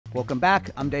Welcome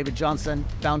back. I'm David Johnson,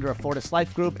 founder of Fortis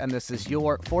Life Group, and this is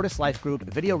your Fortis Life Group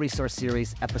Video Resource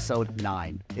Series, Episode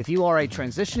 9. If you are a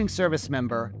transitioning service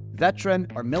member,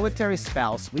 veteran, or military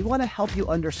spouse, we want to help you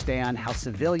understand how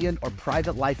civilian or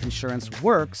private life insurance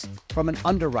works from an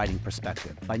underwriting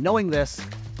perspective. By knowing this,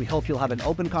 we hope you'll have an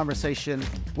open conversation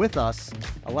with us,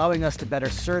 allowing us to better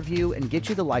serve you and get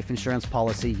you the life insurance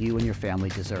policy you and your family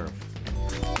deserve.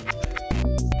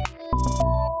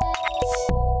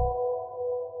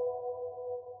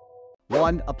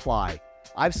 1, apply.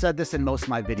 I've said this in most of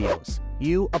my videos.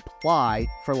 You apply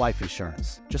for life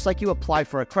insurance. Just like you apply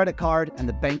for a credit card and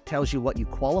the bank tells you what you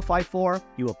qualify for,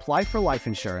 you apply for life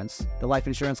insurance. The life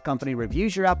insurance company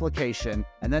reviews your application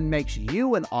and then makes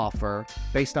you an offer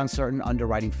based on certain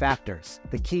underwriting factors.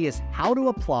 The key is how to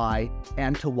apply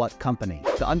and to what company.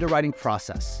 The underwriting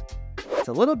process. It's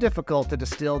a little difficult to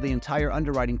distill the entire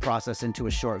underwriting process into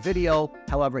a short video.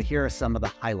 However, here are some of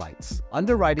the highlights.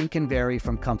 Underwriting can vary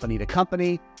from company to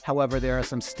company. However, there are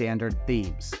some standard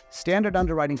themes. Standard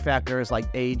underwriting factors like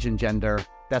age and gender,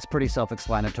 that's pretty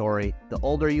self-explanatory. The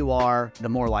older you are, the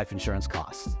more life insurance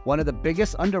costs. One of the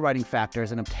biggest underwriting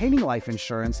factors in obtaining life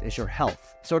insurance is your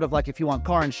health. Sort of like if you want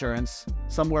car insurance,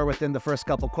 somewhere within the first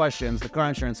couple questions, the car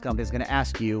insurance company is going to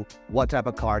ask you, what type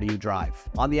of car do you drive?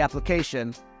 On the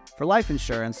application, for life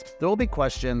insurance, there will be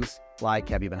questions like,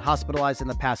 have you been hospitalized in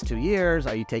the past 2 years?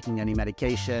 Are you taking any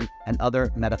medication? And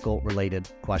other medical-related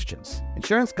questions.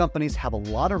 Insurance companies have a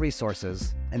lot of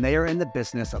resources, and they are in the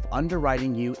business of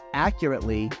underwriting you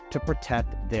accurately to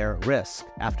protect their risk.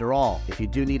 After all, if you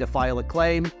do need to file a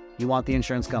claim, you want the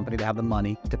insurance company to have the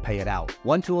money to pay it out.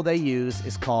 One tool they use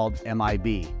is called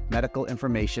MIB, Medical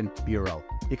Information Bureau.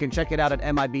 You can check it out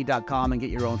at MIB.com and get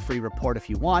your own free report if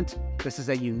you want. This is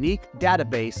a unique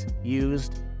database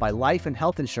used by life and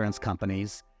health insurance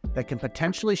companies that can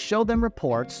potentially show them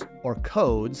reports or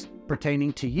codes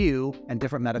pertaining to you and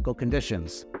different medical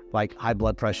conditions, like high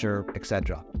blood pressure,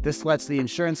 etc. This lets the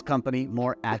insurance company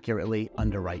more accurately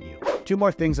underwrite you. 2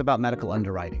 more things about medical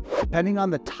underwriting. Depending on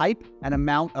the type and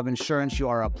amount of insurance you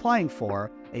are applying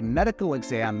for, a medical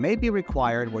exam may be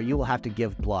required where you will have to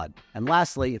give blood. And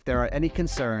lastly, if there are any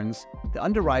concerns, the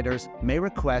underwriters may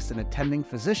request an attending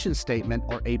physician statement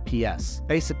or APS.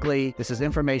 Basically, this is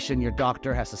information your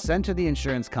doctor has to send to the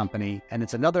insurance company, and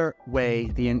it's another way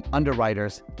the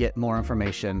underwriters get more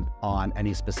information on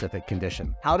any specific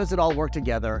condition. How does it all work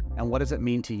together, and what does it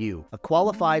mean to you? A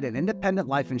qualified and independent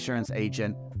life insurance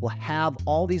agent will have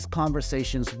all these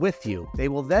conversations with you. They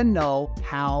will then know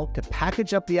how to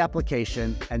package up the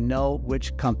application and know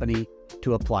which company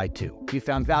to apply to. If you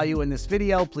found value in this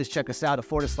video, please check us out at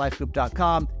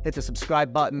FortisLifeGroup.com. Hit the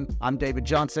subscribe button. I'm David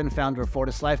Johnson, founder of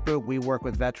Fortis Life Group. We work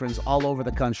with veterans all over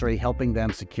the country, helping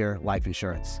them secure life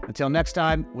insurance. Until next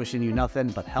time, wishing you nothing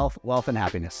but health, wealth, and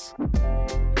happiness.